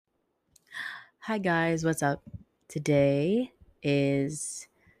Hi guys, what's up? Today is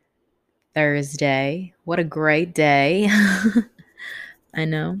Thursday. What a great day. I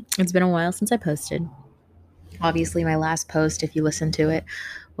know. It's been a while since I posted. Obviously, my last post, if you listen to it,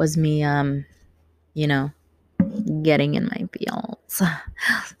 was me you know, getting in my feels.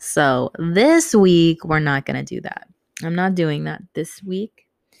 So, this week we're not going to do that. I'm not doing that this week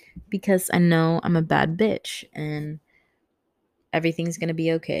because I know I'm a bad bitch and everything's going to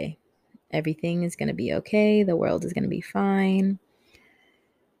be okay. Everything is going to be okay. The world is going to be fine.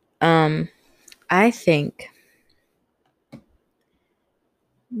 Um I think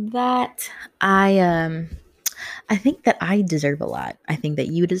that I um I think that I deserve a lot. I think that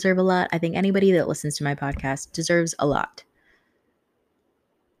you deserve a lot. I think anybody that listens to my podcast deserves a lot.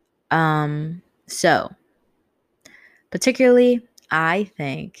 So particularly I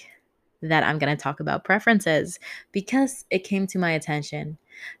think that I'm going to talk about preferences because it came to my attention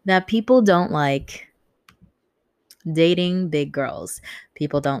that people don't like dating big girls.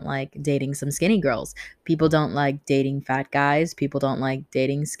 People don't like dating some skinny girls. People don't like dating fat guys. People don't like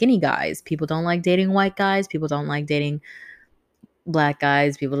dating skinny guys. People don't like dating white guys. People don't like dating black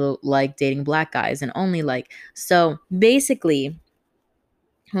guys. People don't like dating black guys and only like. So basically,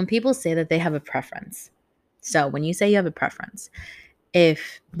 when people say that they have a preference, so when you say you have a preference,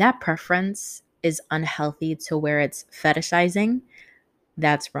 if that preference is unhealthy to where it's fetishizing,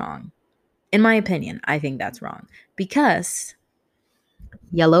 that's wrong. In my opinion, I think that's wrong because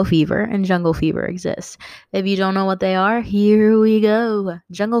yellow fever and jungle fever exist. If you don't know what they are, here we go.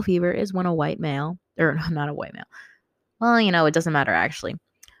 Jungle fever is when a white male, or not a white male, well, it doesn't matter actually.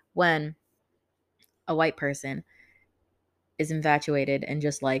 When a white person is infatuated and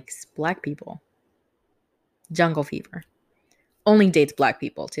just likes black people, jungle fever. Only dates black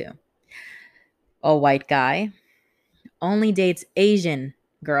people too. A white guy only dates Asian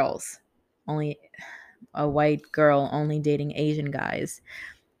girls. Only a white girl only dating Asian guys,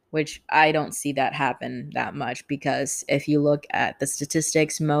 which I don't see that happen that much because if you look at the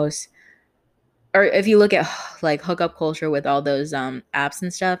statistics, or if you look at like hookup culture with all those apps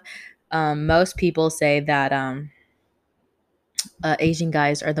and stuff, most people say that Asian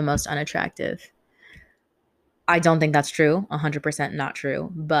guys are the most unattractive. I don't think that's true, 100% not true,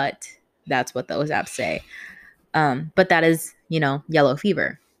 but that's what those apps say. But that is, yellow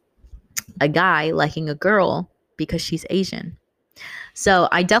fever. A guy liking a girl because she's Asian. So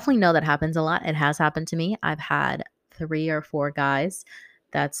I definitely know that happens a lot. It has happened to me. I've had 3 or 4 guys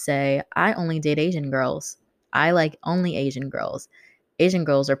that say, I only date Asian girls. I like only Asian girls. Asian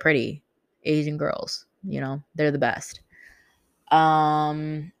girls are pretty. Asian girls, they're the best.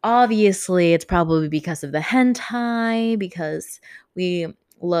 Obviously it's probably because of the hentai, because we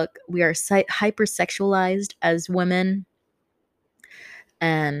are hypersexualized as women,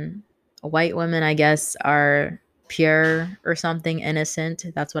 and white women, I guess, are pure or something, innocent.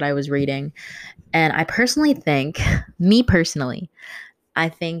 That's what I was reading. And I personally think, me personally, I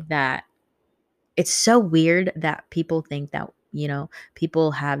think that it's so weird that people think that,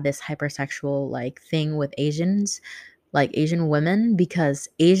 people have this hypersexual like thing with Asians, like Asian women, because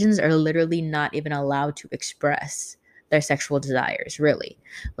Asians are literally not even allowed to express their sexual desires, really.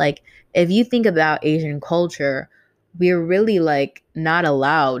 Like, if you think about Asian culture, we're really like not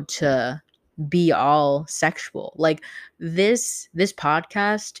allowed to be all sexual. Like this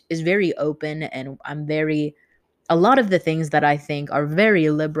podcast is very open, and a lot of the things that I think are very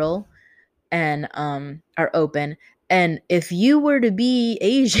liberal and are open. And if you were to be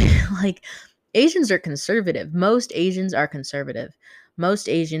Asian, like, Asians are conservative. Most Asians are conservative. Most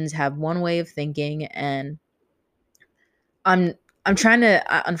Asians have one way of thinking, and I'm I'm trying to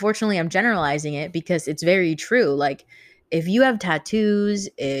unfortunately I'm generalizing it because it's very true. Like, if you have tattoos,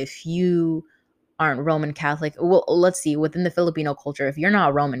 if you aren't Roman Catholic, well, let's see, within the Filipino culture, if you're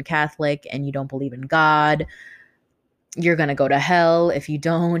not Roman Catholic and you don't believe in God, you're going to go to hell. If you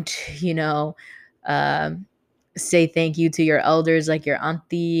don't, um, say thank you to your elders, like your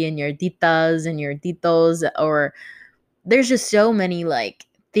auntie and your titas and your titos, or there's just so many like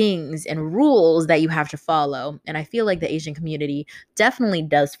things and rules that you have to follow. And I feel like the Asian community definitely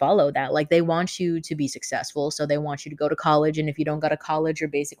does follow that. Like, they want you to be successful, so they want you to go to college, and if you don't go to college, you're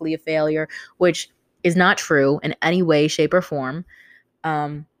basically a failure, which is not true in any way, shape, or form.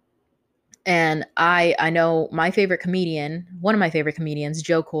 And I know my favorite comedian, one of my favorite comedians,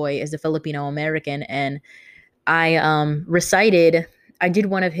 Joe Coy, is a Filipino American, and I recited. I did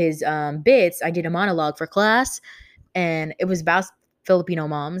one of his bits. I did a monologue for class, and it was about Filipino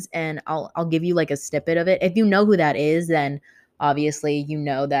moms. And I'll give you like a snippet of it. If you know who that is, then obviously you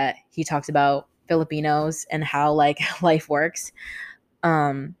know that he talks about Filipinos and how like life works.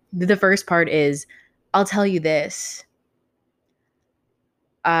 The first part is, I'll tell you this.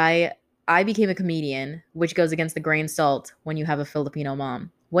 I I became a comedian, which goes against the grain of salt when you have a Filipino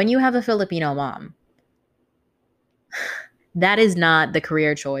mom. When you have a Filipino mom, that is not the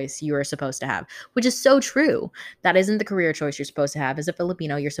career choice you are supposed to have, which is so true. That isn't the career choice you're supposed to have. As a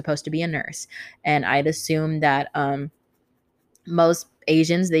Filipino, you're supposed to be a nurse. And I'd assume that most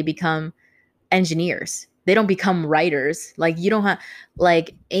Asians, they become engineers. They don't become writers. Like you don't have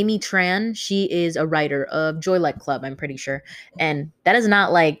like Amy Tran, she is a writer of Joylight Club, I'm pretty sure. And that is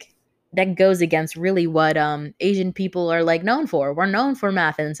not like that goes against really what Asian people are like known for. We're known for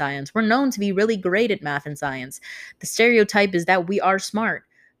math and science. We're known to be really great at math and science. The stereotype is that we are smart,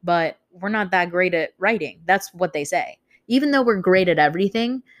 but we're not that great at writing. That's what they say. Even though we're great at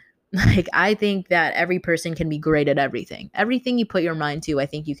everything, like I think that every person can be great at everything. Everything you put your mind to, I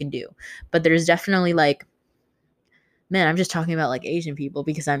think you can do. But there's definitely like, man, I'm just talking about like Asian people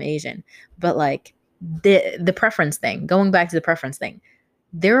because I'm Asian. But like the preference thing, going back to the preference thing.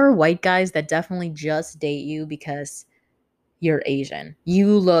 There are white guys that definitely just date you because you're Asian.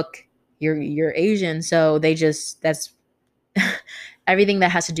 You're Asian, so they just that's everything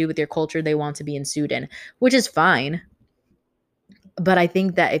that has to do with your culture they want to be ensued in, which is fine. But I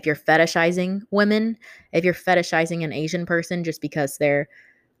think that if you're fetishizing women, if you're fetishizing an Asian person just because they're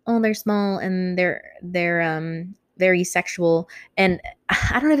small and they're very sexual, and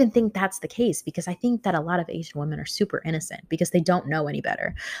I don't even think that's the case because I think that a lot of Asian women are super innocent because they don't know any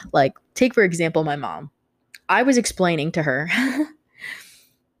better. Like take for example my mom. I was explaining to her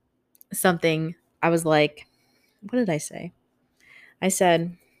something. I was like, what did I say? I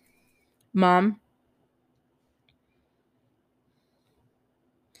said, "Mom,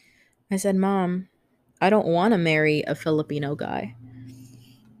 Mom, I don't want to marry a Filipino guy."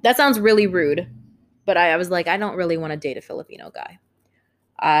 That sounds really rude, but I was like, I don't really want to date a Filipino guy.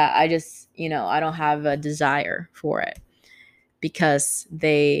 I just, I don't have a desire for it because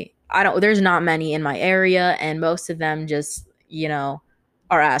there's not many in my area and most of them just, are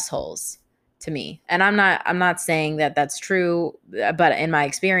assholes to me. And I'm not saying that that's true, but in my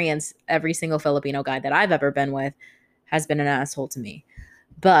experience, every single Filipino guy that I've ever been with has been an asshole to me.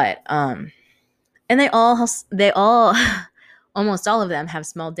 But, and they all, almost all of them have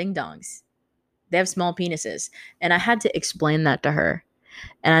small ding dongs. They have small penises. And I had to explain that to her.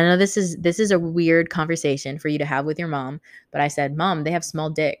 And I know this is a weird conversation for you to have with your mom, but I said, "Mom, they have small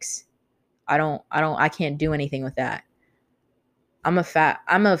dicks. I can't do anything with that. I'm a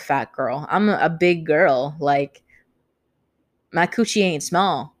fat girl. I'm a big girl. Like my coochie ain't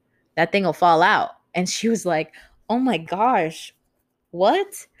small. That thing will fall out." And she was like, "Oh my gosh,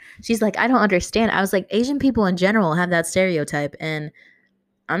 what?" She's like, "I don't understand." I was like, "Asian people in general have that stereotype and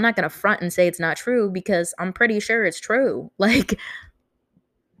I'm not going to front and say it's not true because I'm pretty sure it's true." Like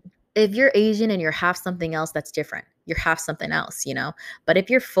if you're Asian and you're half something else, that's different. You're half something else. But if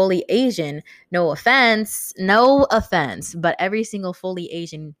you're fully Asian, no offense, but every single fully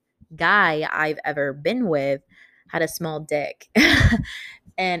Asian guy I've ever been with had a small dick.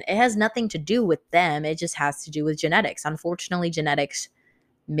 And it has nothing to do with them. It just has to do with genetics. Unfortunately, genetics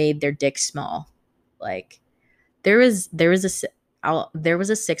made their dick small. Like there was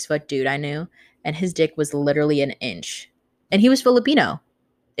a 6 foot dude I knew, and his dick was literally an inch, and he was Filipino.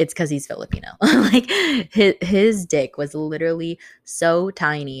 It's because he's Filipino. Like his dick was literally so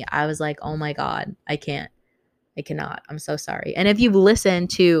tiny. I was like, oh my God, I can't. I cannot. I'm so sorry. And if you've listened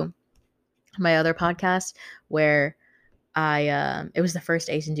to my other podcast where it was the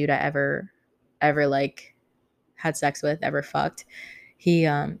first Asian dude I ever like had sex with, ever fucked. He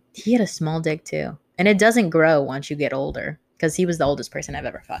had a small dick too. And it doesn't grow once you get older because he was the oldest person I've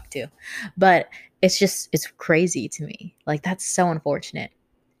ever fucked too. But it's crazy to me. Like that's so unfortunate.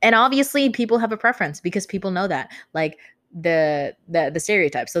 And obviously people have a preference because people know that. Like the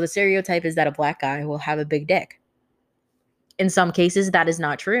stereotype. So the stereotype is that a black guy will have a big dick. In some cases that is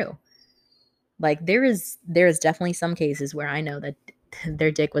not true. Like there is definitely some cases where I know that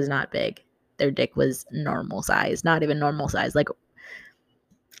their dick was not big. Their dick was normal size, not even normal size, like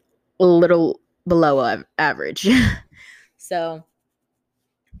a little below average. So,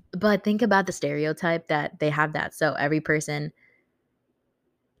 but think about the stereotype that they have that. So every person,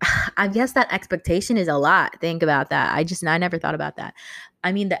 I guess that expectation is a lot. Think about that. I never thought about that.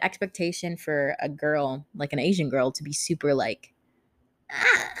 I mean, the expectation for a girl, like an Asian girl, to be super like,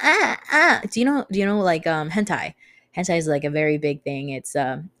 Do you know like hentai? Hentai is like a very big thing. It's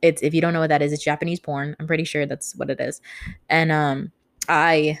if you don't know what that is, it's Japanese porn. I'm pretty sure that's what it is. And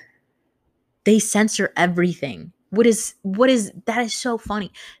I they censor everything. What is that is so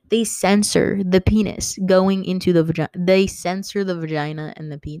funny. They censor the penis going into the vagina. They censor the vagina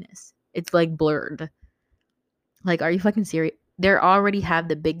and the penis. It's like blurred. Like, are you fucking serious? They already have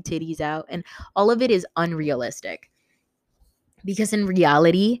the big titties out, and all of it is unrealistic. Because in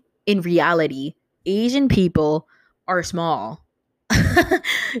reality, Asian people are small.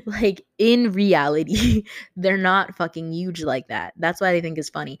 Like, in reality, they're not fucking huge like that. That's why I think it's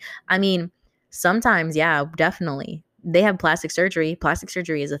funny. I mean, sometimes, yeah, definitely. They have plastic surgery. Plastic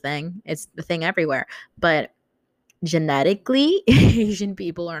surgery is a thing. It's the thing everywhere. But genetically, Asian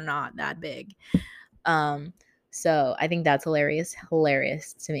people are not that big. Um, so I think that's hilarious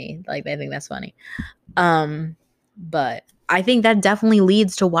to me. Like, I think that's funny. But I think that definitely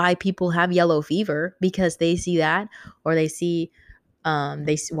leads to why people have yellow fever, because they see that, or they see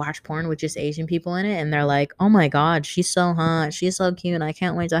watch porn with just Asian people in it, and they're like, oh my god, she's so hot, she's so cute, I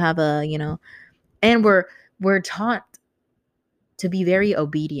can't wait to have a. And we're taught to be very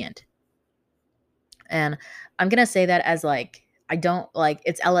obedient. And I'm gonna say that as like, I don't like,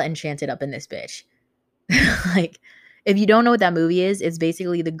 it's Ella Enchanted up in this bitch. Like, if you don't know what that movie is, it's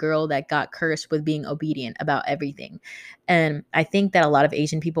basically the girl that got cursed with being obedient about everything. And I think that a lot of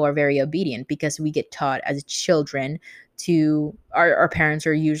Asian people are very obedient because we get taught as children to our parents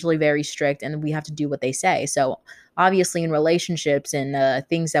are usually very strict and we have to do what they say. So obviously in relationships and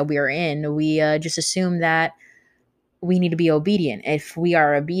things that we are in, we just assume that we need to be obedient. If we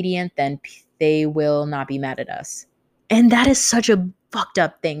are obedient, then they will not be mad at us. And that is such a fucked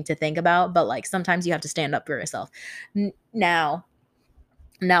up thing to think about, but like sometimes you have to stand up for yourself. Now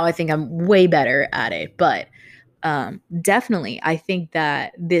I think I'm way better at it, but definitely I think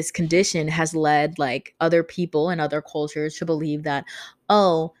that this condition has led like other people and other cultures to believe that,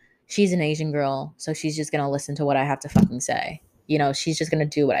 oh, she's an Asian girl, so she's just gonna listen to what I have to fucking say. She's just gonna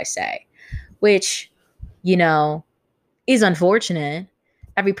do what I say, which, you know, is unfortunate.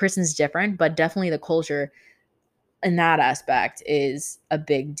 Every person's different, but definitely the culture in that aspect is a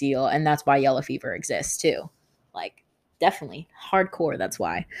big deal. And that's why yellow fever exists too. Like, definitely hardcore. That's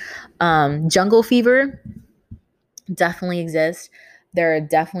why. Jungle fever definitely exists. There are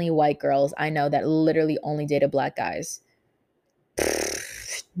definitely white girls I know that literally only dated black guys.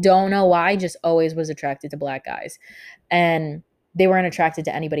 Don't know why, just always was attracted to black guys. And they weren't attracted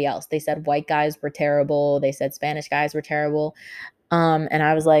to anybody else. They said white guys were terrible. They said Spanish guys were terrible. And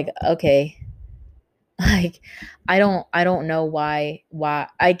I was like, okay, like, I don't know why.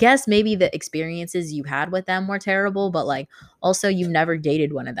 I guess maybe the experiences you had with them were terrible, but like also you've never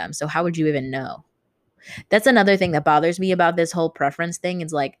dated one of them. So how would you even know? That's another thing that bothers me about this whole preference thing.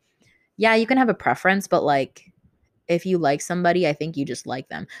 It's like, yeah, you can have a preference, but like if you like somebody, I think you just like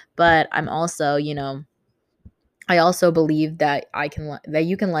them. But I'm also, I also believe that that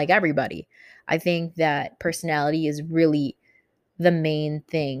you can like everybody. I think that personality is really the main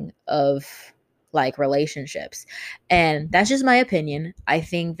thing of like relationships. And that's just my opinion. I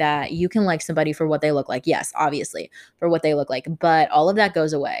think that you can like somebody for what they look like. Yes, obviously, for what they look like, but all of that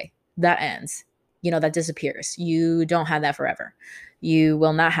goes away. That ends. That disappears. You don't have that forever. You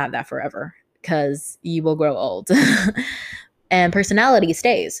will not have that forever because you will grow old. And personality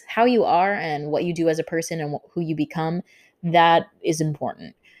stays. How you are and what you do as a person and who you become, that is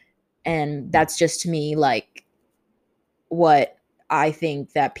important. And that's just to me like what I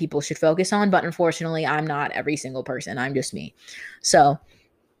think that people should focus on. But unfortunately, I'm not every single person. I'm just me. So,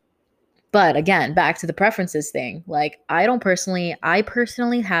 but again, back to the preferences thing. Like, I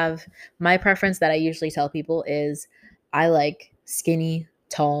personally have my preference that I usually tell people is I like skinny,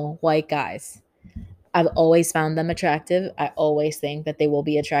 tall, white guys. I've always found them attractive. I always think that they will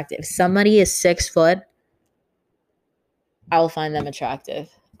be attractive. If somebody is 6 foot, I'll find them attractive.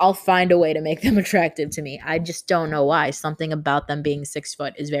 I'll find a way to make them attractive to me. I just don't know why. Something about them being 6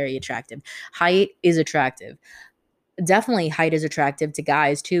 foot is very attractive. Height is attractive. Definitely height is attractive to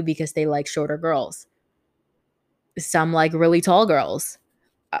guys too because they like shorter girls. Some like really tall girls.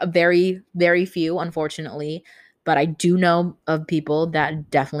 Very, very few, unfortunately. But I do know of people that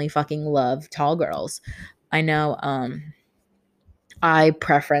definitely fucking love tall girls. I know I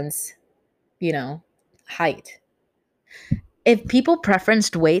preference, you know, height. If people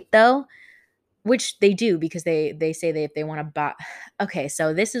preferenced weight though, which they do because they say if they want to buy. Okay,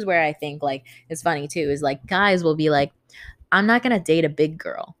 so this is where I think like it's funny too is like guys will be like, I'm not gonna date a big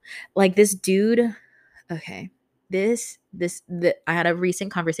girl. Like this dude. Okay, I had a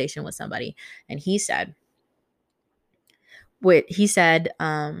recent conversation with somebody, and he said,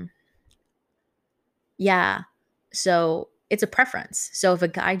 yeah, so it's a preference. So if a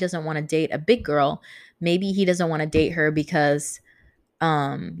guy doesn't want to date a big girl, maybe he doesn't want to date her because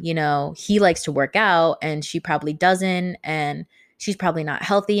he likes to work out and she probably doesn't, and she's probably not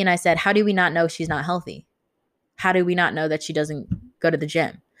healthy. And I said, how do we not know she's not healthy? How do we not know that she doesn't go to the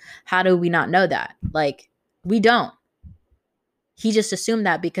gym? How do we not know that? Like, we don't. He just assumed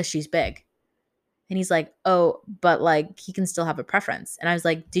that because she's big. And he's like, oh, but like he can still have a preference. And I was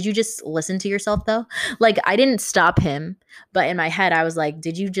like, did you just listen to yourself though? Like, I didn't stop him, but in my head, I was like,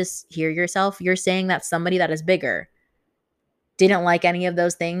 did you just hear yourself? You're saying that somebody that is bigger didn't like any of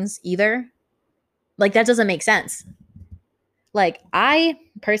those things either. Like, that doesn't make sense. Like, I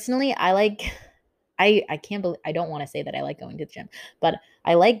personally, I can't believe, I don't want to say that I like going to the gym, but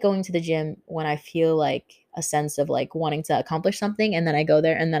I like going to the gym when I feel like a sense of like wanting to accomplish something, and then I go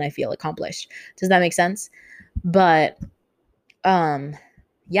there and then I feel accomplished. Does that make sense? But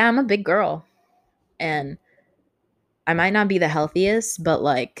yeah, I'm a big girl and I might not be the healthiest, but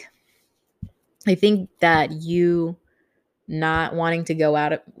like I think that you not wanting to go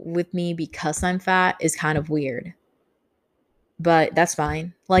out with me because I'm fat is kind of weird. But that's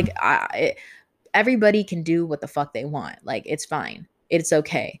fine. Like everybody can do what the fuck they want. Like, it's fine. It's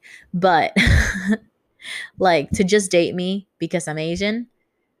okay. But like, to just date me because I'm Asian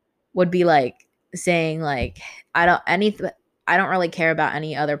would be like saying like I don't any I don't really care about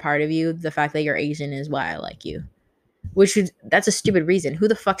any other part of you. The fact that you're Asian is why I like you. That's a stupid reason. Who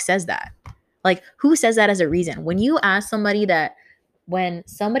the fuck says that? Like, who says that as a reason? When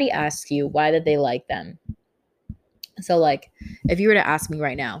somebody asks you why did they like them, so like if you were to ask me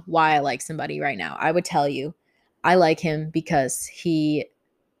right now why I like somebody right now, I would tell you I like him because he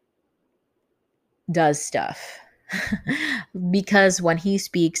does stuff. Because when he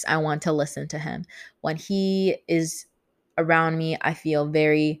speaks, I want to listen to him. When he is around me, I feel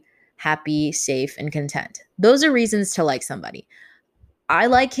very happy, safe, and content. Those are reasons to like somebody. I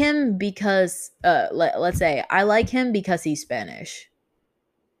like him because let's say I like him because he's Spanish.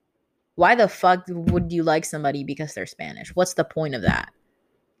 Why the fuck would you like somebody because they're Spanish? What's the point of that?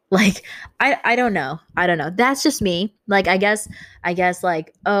 Like, I don't know. I don't know. That's just me. Like, I guess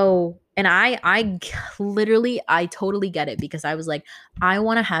like, oh, and I literally I totally get it because I was like, I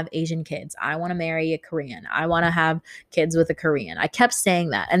want to have Asian kids. I want to marry a Korean. I want to have kids with a Korean. I kept saying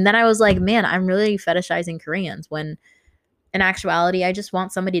that. And then I was like, man, I'm really fetishizing Koreans when in actuality, I just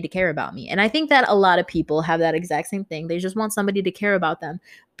want somebody to care about me. And I think that a lot of people have that exact same thing. They just want somebody to care about them.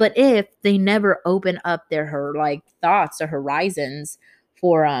 But if they never open up their like thoughts or horizons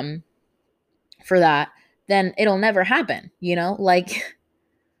for that, then it'll never happen, Like,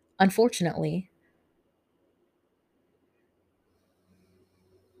 unfortunately.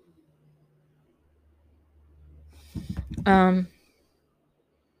 Um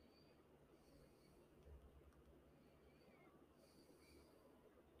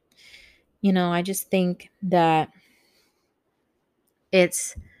I just think that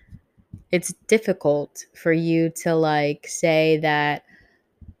it's it's difficult for you to like say that,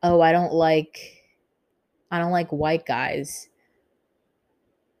 oh, I don't like white guys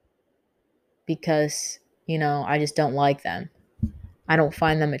because, I just don't like them. I don't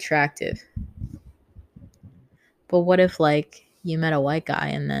find them attractive. But what if like you met a white guy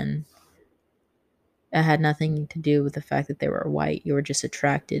and then it had nothing to do with the fact that they were white. You were just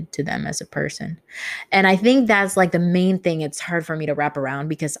attracted to them as a person. And I think that's like the main thing it's hard for me to wrap around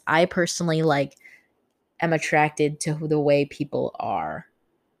because I personally like am attracted to the way people are.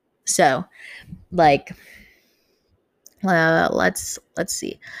 So, like let's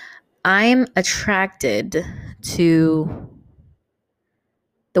see. I'm attracted to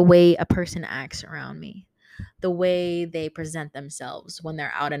the way a person acts around me, the way they present themselves when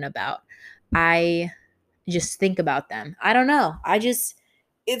they're out and about. I just think about them. I don't know.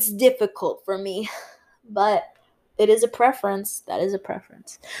 It's difficult for me, but it is a preference. That is a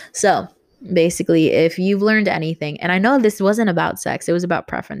preference. So basically, if you've learned anything, and I know this wasn't about sex, it was about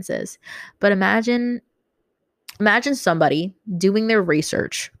preferences, but imagine somebody doing their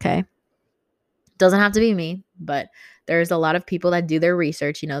research, okay? Doesn't have to be me, but there's a lot of people that do their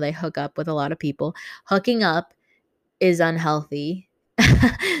research. They hook up with a lot of people. Hooking up is unhealthy.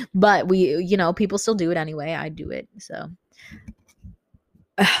 But people still do it anyway. I do it. So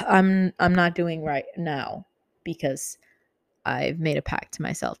I'm not doing right now because I've made a pact to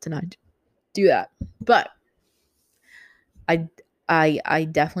myself to not do that. But I I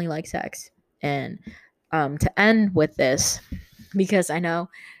definitely like sex. And to end with this, because I know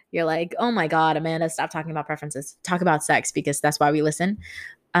you're like, oh my God, Amanda, stop talking about preferences. Talk about sex because that's why we listen.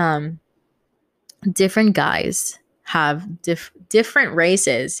 Different guys have different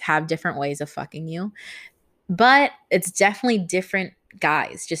races have different ways of fucking you, but it's definitely different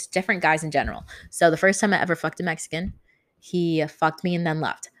guys, just different guys in general. So the first time I ever fucked a Mexican, he fucked me and then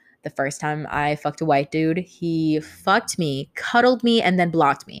left. The first time I fucked a white dude, he fucked me, cuddled me, and then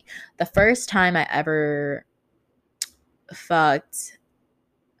blocked me. The first time I ever fucked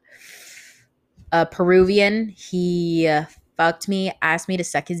a Peruvian, he fucked me, asked me to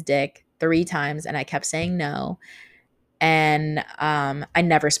suck his dick 3 times, and I kept saying no. And I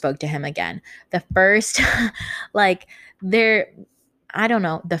never spoke to him again. The first, like, there, I don't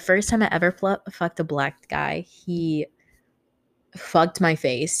know. The first time I ever fucked a black guy, he fucked my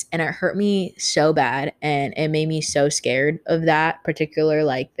face and it hurt me so bad and it made me so scared of that particular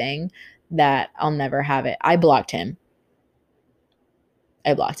like thing that I'll never have it. I blocked him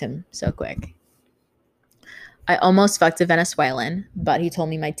so quick. I almost fucked a Venezuelan, but he told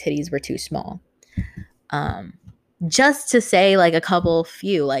me my titties were too small. um just to say like a couple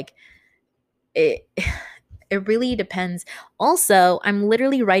few, like, it it really depends. Also, I'm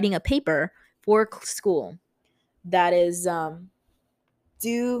literally writing a paper for school that is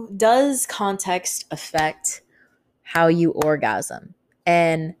does context affect how you orgasm?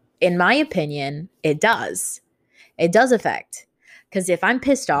 And in my opinion, it does. It does affect. Because if I'm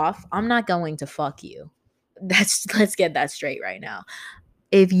pissed off, I'm not going to fuck you. Let's get that straight right now.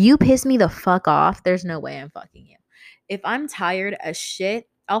 If you piss me the fuck off, there's no way I'm fucking you. If I'm tired as shit,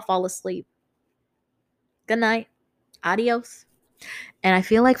 I'll fall asleep. Good night. Adios. And I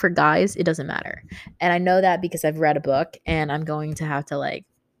feel like for guys, it doesn't matter. And I know that because I've read a book and I'm going to have to like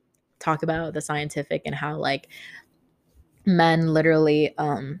talk about the scientific and how like men literally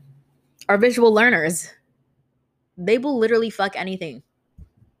are visual learners. They will literally fuck anything.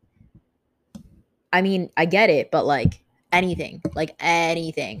 I mean, I get it, but like anything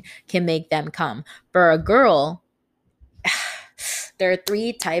can make them come. For a girl, there are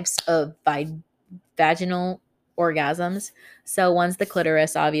 3 types of vaginal orgasms. So one's the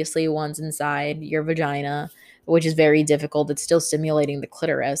clitoris, obviously, one's inside your vagina, which is very difficult. It's still stimulating the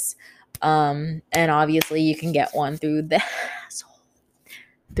clitoris. And obviously you can get one through the asshole,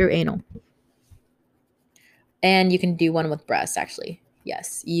 through anal. And you can do one with breast, actually.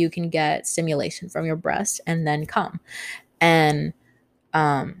 Yes, you can get stimulation from your breast and then come. And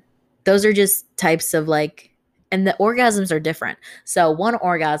those are just types of like, and the orgasms are different. So one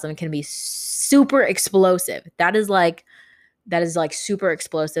orgasm can be super explosive. That is like super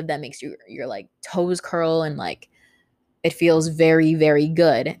explosive. That makes your like toes curl and like it feels very, very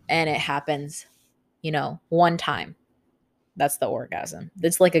good. And it happens, one time. That's the orgasm.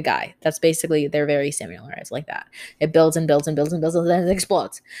 It's like a guy. That's basically, they're very similar. It's like that. It builds and builds and builds and builds and then it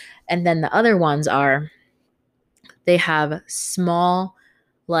explodes. And then the other ones they have small,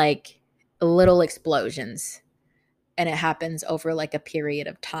 like little explosions. And it happens over like a period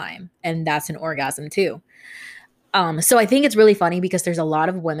of time. And that's an orgasm too. So I think it's really funny because there's a lot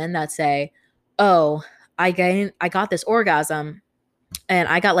of women that say, oh, I got this orgasm and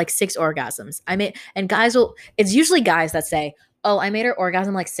I got like 6 orgasms. And it's usually guys that say, oh, I made her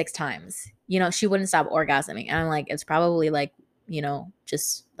orgasm like 6 times. She wouldn't stop orgasming. And I'm like, it's probably like,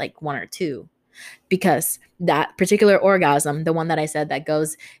 just like 1 or 2. Because that particular orgasm, the one that I said that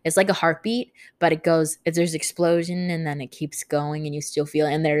goes, it's like a heartbeat, but there's explosion and then it keeps going and you still feel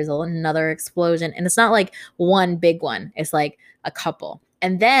it. And there's another explosion. And it's not like one big one. It's like a couple.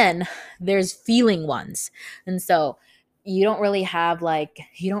 And then there's feeling ones. And so you don't really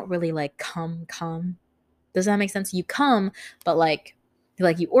like come. Does that make sense? You come, but like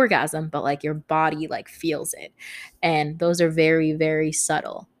you orgasm, but like your body like feels it. And those are very, very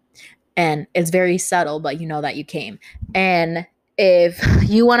subtle. And it's very subtle, but you know that you came. And if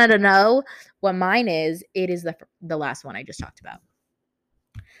you wanted to know what mine is, it is the last one I just talked about.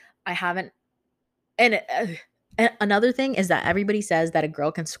 I haven't. And another thing is that everybody says that a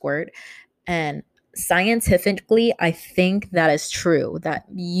girl can squirt. And scientifically, I think that is true, that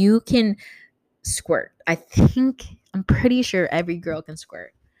you can squirt. I'm pretty sure every girl can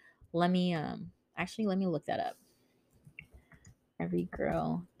squirt. Let me look that up. Every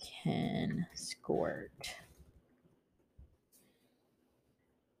girl can squirt.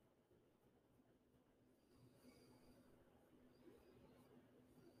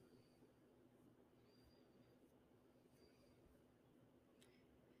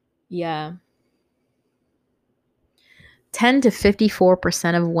 Yeah. 10 to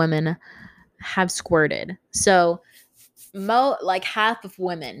 54% of women have squirted. So like half of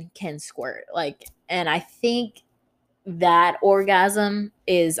women can squirt. Like, and I think that orgasm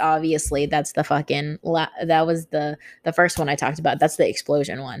is obviously, that's the fucking that was the first one I talked about. That's the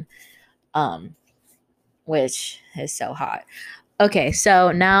explosion one. Which is so hot. Okay,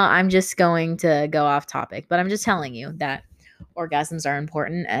 so now I'm just going to go off topic, but I'm just telling you that orgasms are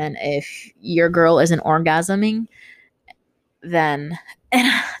important, and if your girl isn't orgasming, then, and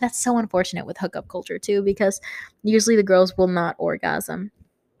that's so unfortunate with hookup culture too, because usually the girls will not orgasm.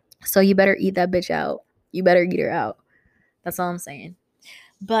 So you better eat that bitch out. You better eat her out. That's all I'm saying.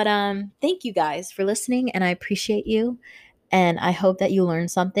 But thank you guys for listening, and I appreciate you. And I hope that you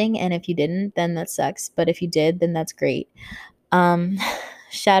learned something. And if you didn't, then that sucks. But if you did, then that's great. Um,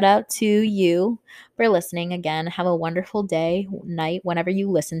 shout out to you for listening again. Have a wonderful day, night, whenever you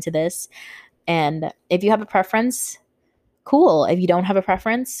listen to this. And if you have a preference, cool. If you don't have a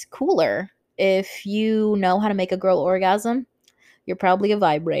preference, cooler. If you know how to make a girl orgasm, you're probably a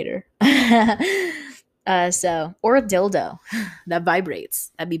vibrator. Or a dildo that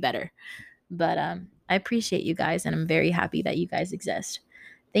vibrates. That'd be better. But I appreciate you guys, and I'm very happy that you guys exist.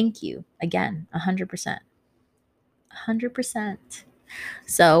 Thank you again, 100%. 100%.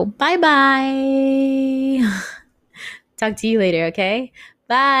 So, bye bye. Talk to you later, okay?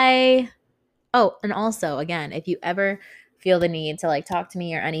 Bye. Oh, and also, again, if you ever feel the need to like talk to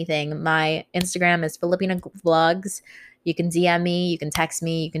me or anything, my Instagram is Filipina Vlogs. You can DM me, you can text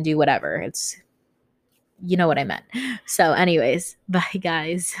me, you can do whatever. It's, you know what I meant. So, anyways, bye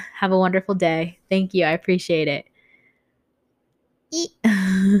guys. Have a wonderful day. Thank you. I appreciate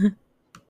it.